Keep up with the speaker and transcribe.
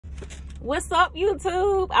What's up,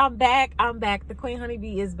 YouTube? I'm back. The Queen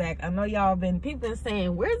Honeybee is back. I know y'all people been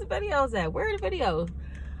saying, where's the videos at? Where are the videos?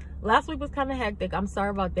 Last week was kind of hectic. I'm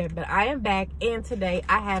sorry about that, but I am back, and today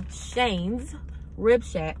I have Shane's Rib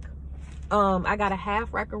Shack. I got a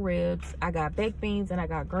half rack of ribs. I got baked beans and I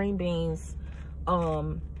got green beans.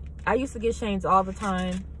 I used to get Shane's all the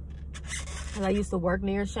time, and I used to work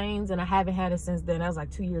near Shane's, and I haven't had it since then. That was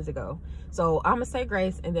like 2 years ago. So I'm gonna say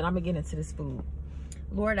grace, and then I'm gonna get into this food.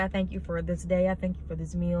 Lord, I thank you for this day. I thank you for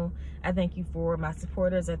this meal. I thank you for my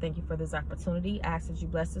supporters. I thank you for this opportunity. I ask that you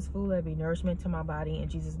bless this food. Let it be nourishment to my body. In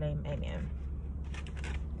Jesus' name, amen.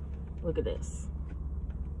 Look at this.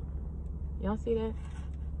 Y'all see that?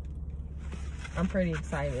 I'm pretty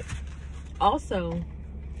excited. Also,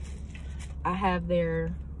 I have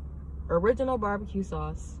their original barbecue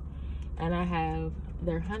sauce, and I have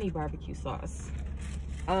their honey barbecue sauce.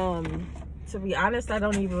 To be honest, I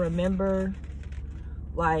don't even remember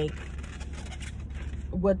like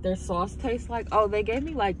what their sauce tastes like. Oh, they gave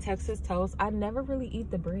me like Texas toast. I never really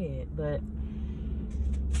eat the bread, but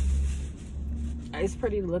it's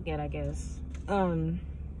pretty to look at, I guess.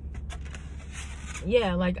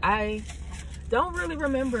 Yeah, like I don't really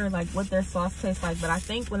remember like what their sauce tastes like, but I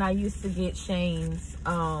think when I used to get Shane's,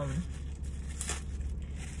 I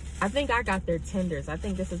think I got their tenders. I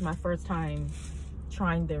think this is my first time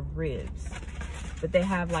trying their ribs, but they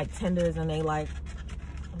have like tenders, and they like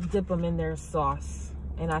dip them in their sauce,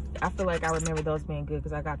 and I feel like I remember those being good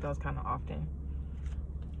because I got those kind of often.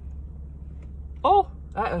 Oh,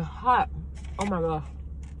 that is hot. Oh my god.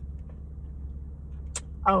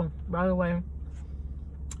 Oh, by the way,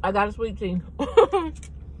 I got a sweet tea.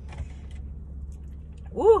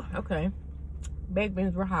 Woo, okay. Baked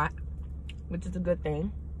beans were hot, which is a good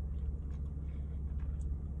thing.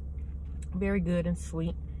 Very good and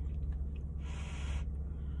sweet.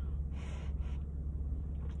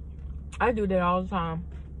 I do that all the time.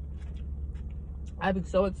 I be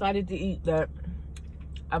so excited to eat that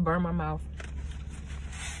I burn my mouth.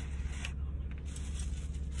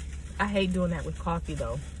 I hate doing that with coffee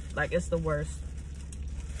though. Like, it's the worst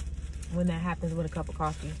when that happens with a cup of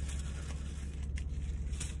coffee,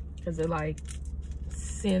 because it like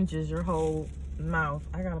singes your whole mouth.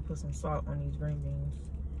 I gotta put some salt on these green beans,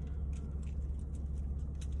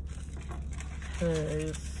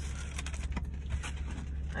 because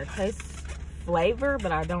I taste flavor,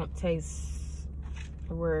 but I don't taste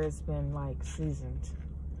where it's been like seasoned.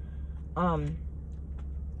 I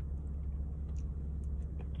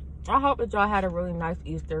hope that y'all had a really nice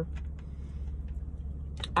Easter.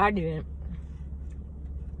 I didn't.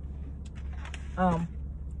 I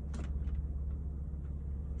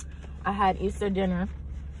had Easter dinner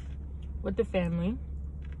with the family,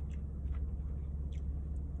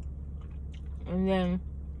 and then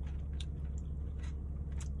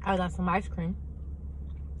I got some ice cream,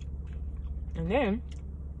 and then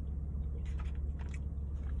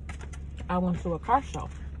I went to a car show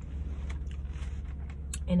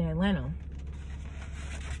in Atlanta.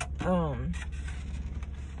 Let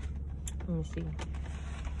me see.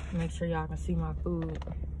 Make sure y'all can see my food.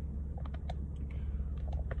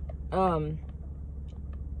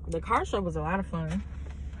 The car show was a lot of fun,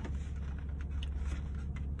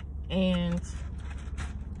 and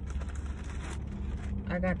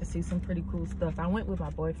I got to see some pretty cool stuff. I went with my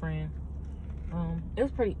boyfriend. It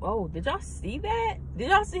was pretty. Oh, did y'all see that? Did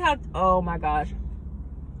y'all see how? Oh my gosh.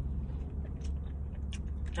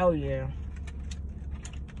 Oh yeah.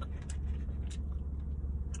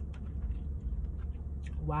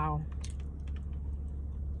 Wow.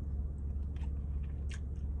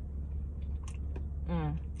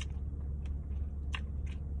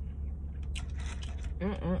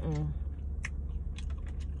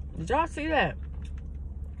 Did y'all see that?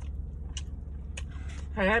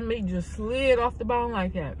 Hey, that meat just slid off the bone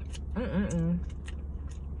like that.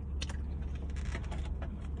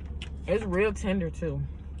 It's real tender too.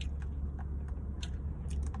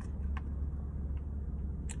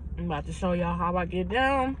 I'm about to show y'all how I get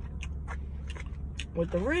down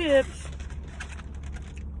with the ribs.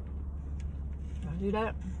 Y'all see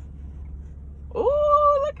that?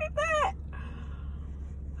 Oh, look at that.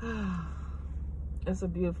 It's a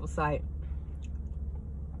beautiful sight.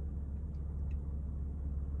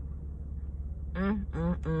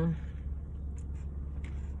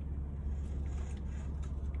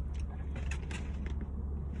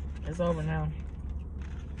 It's over now.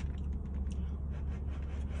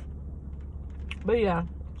 But yeah,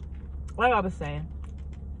 like I was saying,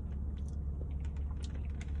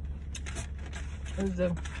 it was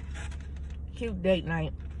a cute date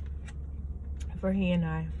night for he and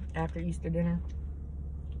I after Easter dinner.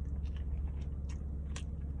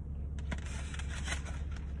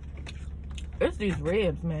 It's these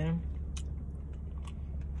ribs, man.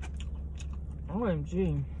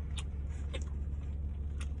 OMG.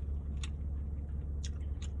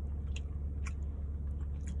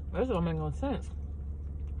 This don't make no sense.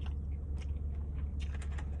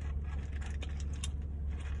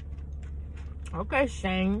 Okay,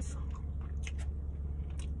 Shane's.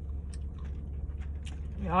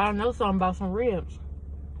 Y'all know something about some ribs.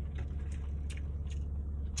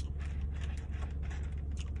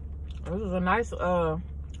 This is a nice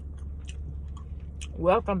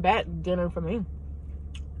welcome back dinner for me.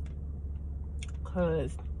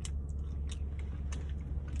 Cause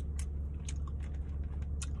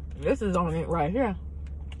this is on it right here.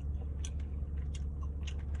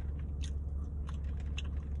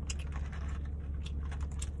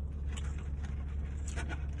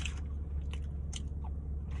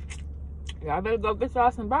 Y'all better go get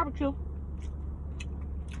y'all some barbecue.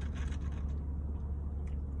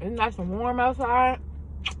 It's nice and warm outside.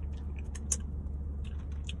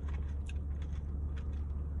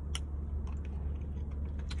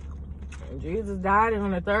 And Jesus died, and on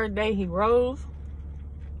the third day he rose.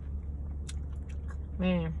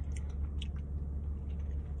 Man.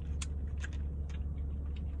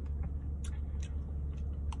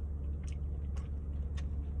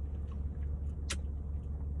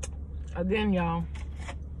 Again, y'all.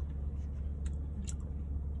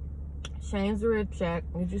 Shane's Rib Shack.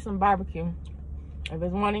 Get you some barbecue. If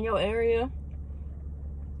there's one in your area,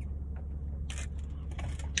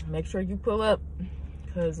 make sure you pull up.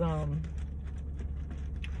 Cause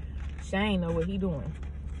Shane know what he doing.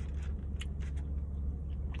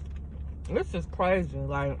 This is crazy.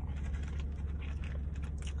 Like,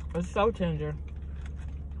 it's so tender.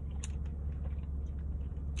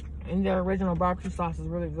 And their original barbecue sauce is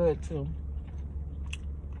really good too.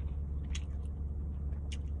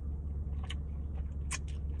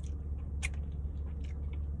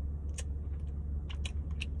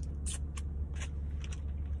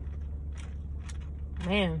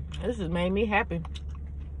 Man, this has made me happy.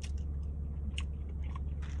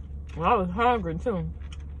 Well, I was hungry too.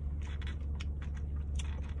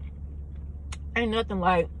 Ain't nothing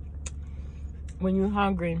like when you're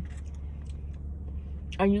hungry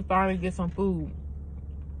and you finally get some food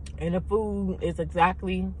and the food is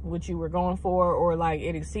exactly what you were going for, or like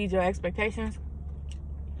it exceeds your expectations.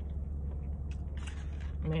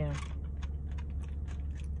 Man,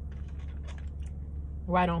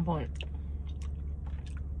 right on point.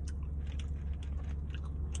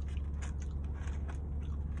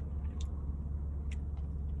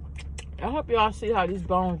 I hope y'all see how these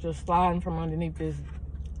bones just sliding from underneath this.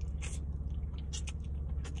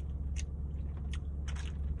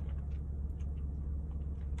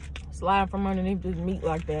 Slide from underneath this meat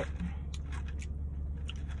like that.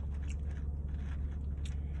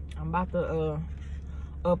 I'm about to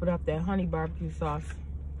open up that honey barbecue sauce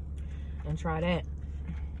and try that.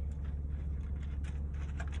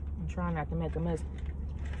 I'm trying not to make a mess.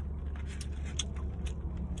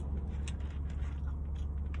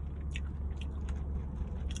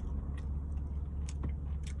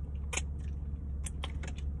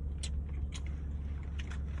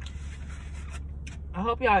 I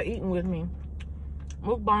hope y'all eating with me.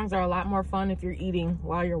 Mukbangs are a lot more fun if you're eating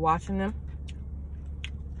while you're watching them,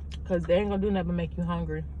 because they ain't gonna do nothing but make you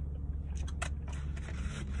hungry.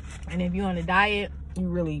 And if you're on a diet, you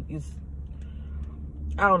really is,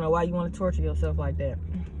 I don't know why you want to torture yourself like that.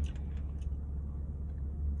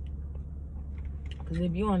 Because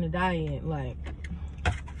if you're on a diet, like,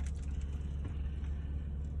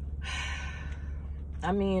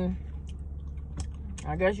 I mean,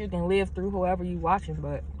 I guess you can live through whoever you watching,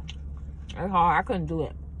 but it's hard. I couldn't do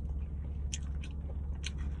it.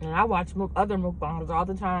 And I watch other mukbangs all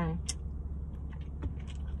the time.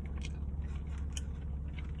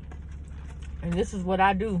 And this is what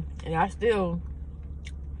I do. And I still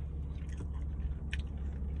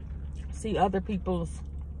see other people's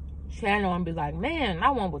channel and be like, man, I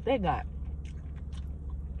want what they got.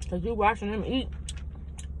 Because you watching them eat.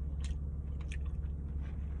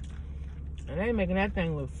 And they making that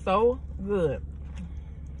thing look so good.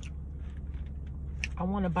 I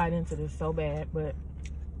want to bite into this so bad, but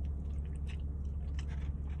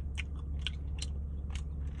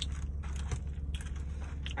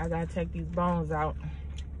I gotta take these bones out.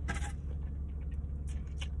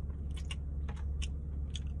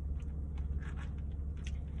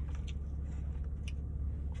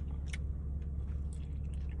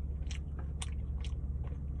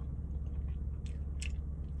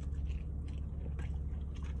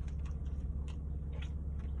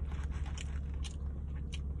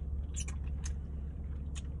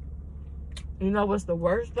 You know what's the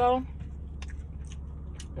worst though?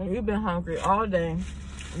 and you've been hungry all day.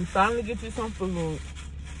 You finally get you some food,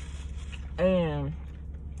 and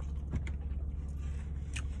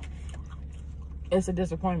it's a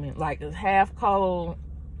disappointment. Like, it's half cold.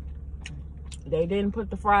 They didn't put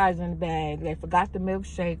the fries in the bag. They forgot the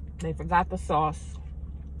milkshake. They forgot the sauce.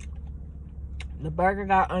 The burger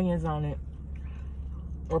got onions on it,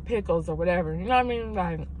 or pickles, or whatever. You know what I mean?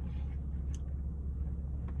 Like,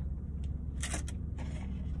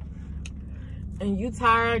 and you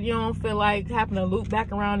tired, you don't feel like having to loop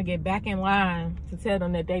back around to get back in line to tell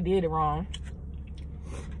them that they did it wrong.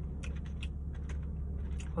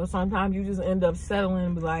 Or sometimes you just end up settling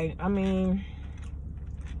and be like, I mean,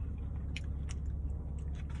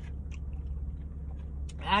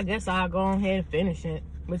 I guess I'll go ahead and finish it.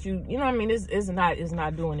 But you know what I mean? It's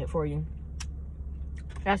not doing it for you.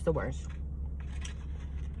 That's the worst.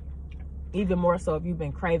 Even more so if you've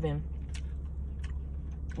been craving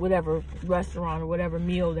whatever restaurant or whatever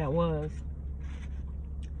meal that was,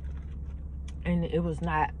 and it was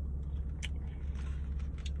not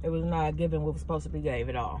given what was supposed to be gave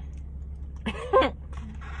at all.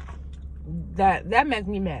 that makes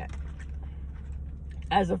me mad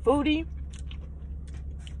as a foodie.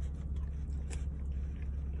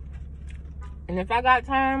 And if I got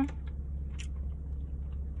time,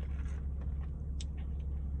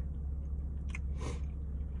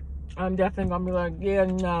 I'm definitely gonna be like, yeah,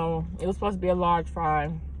 no, it was supposed to be a large fry.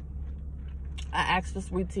 I asked for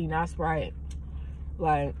sweet tea, not Sprite.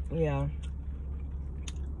 Like, yeah.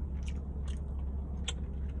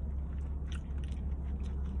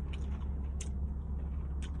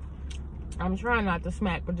 I'm trying not to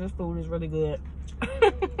smack, but this food is really good.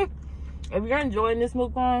 If you're enjoying this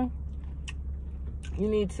mukbang, you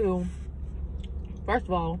need to, first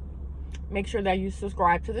of all, make sure that you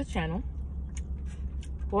subscribe to the channel.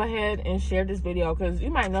 Go ahead and share this video, because you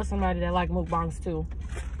might know somebody that like mukbangs too.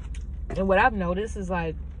 And what I've noticed is,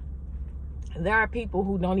 like, there are people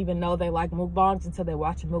who don't even know they like mukbangs until they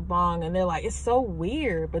watch a mukbang, and they're like, it's so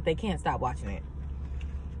weird, but they can't stop watching it.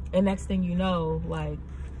 And next thing you know, like,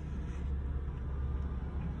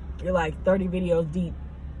 you're like 30 videos deep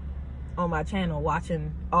on my channel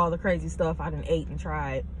watching all the crazy stuff I done ate and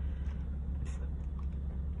tried.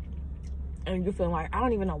 And you're feeling like, I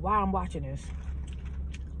don't even know why I'm watching this.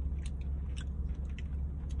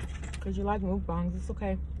 Because you like mukbangs, it's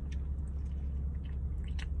okay.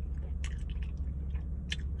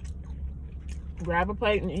 Grab a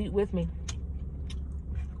plate and eat with me.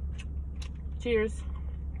 Cheers.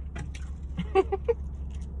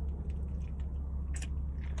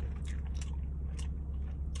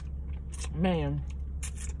 Man,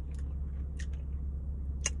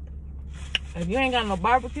 if you ain't got no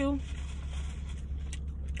barbecue,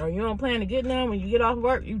 or you don't plan to get none when you get off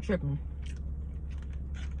work, you tripping.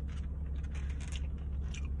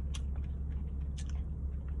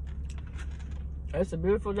 It's a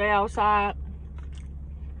beautiful day outside.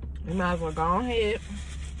 You might as well go ahead.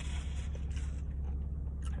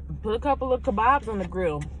 Put a couple of kebabs on the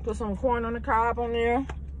grill. Put some corn on the cob on there.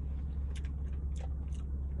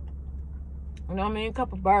 You know what I mean? A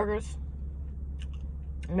couple burgers.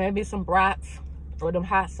 Maybe some brats or them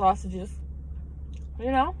hot sausages.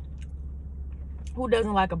 You know? Who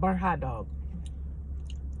doesn't like a burnt hot dog?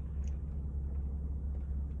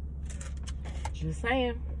 Just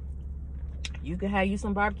saying. You can have you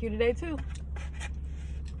some barbecue today too.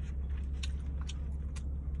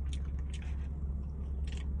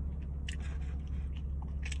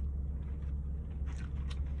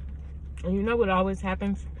 And you know what always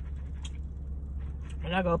happens?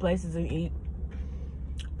 When I go places and eat,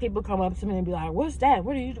 people come up to me and be like, what's that?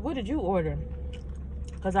 What did you order?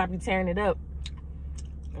 Because I be tearing it up.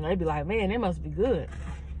 And they be like, man, it must be good.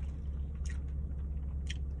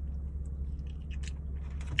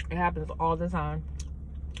 It happens all the time.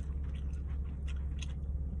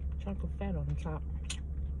 Chunk of fat on the top.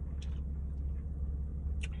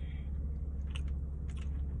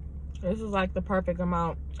 This is like the perfect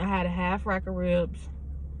amount. I had a half rack of ribs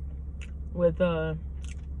with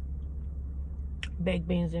baked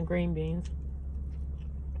beans and green beans.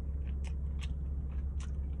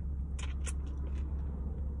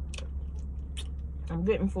 I'm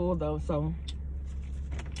getting full though, so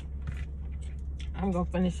I'm gonna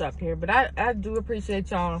finish up here. But I do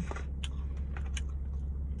appreciate y'all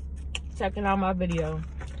checking out my video,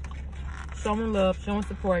 showing love, showing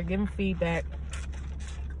support, giving feedback,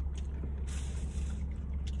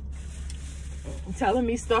 telling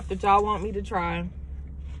me stuff that y'all want me to try.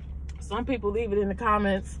 Some people leave it in the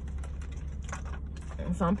comments,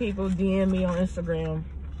 and some people DM me on Instagram.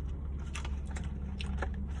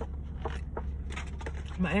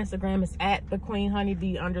 My Instagram is at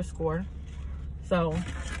 @thequeenhoneybee_. So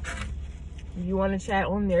if you want to chat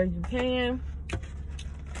on there, you can.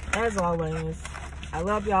 As always, I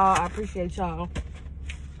love y'all. I appreciate y'all.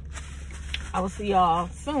 I will see y'all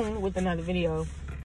soon with another video.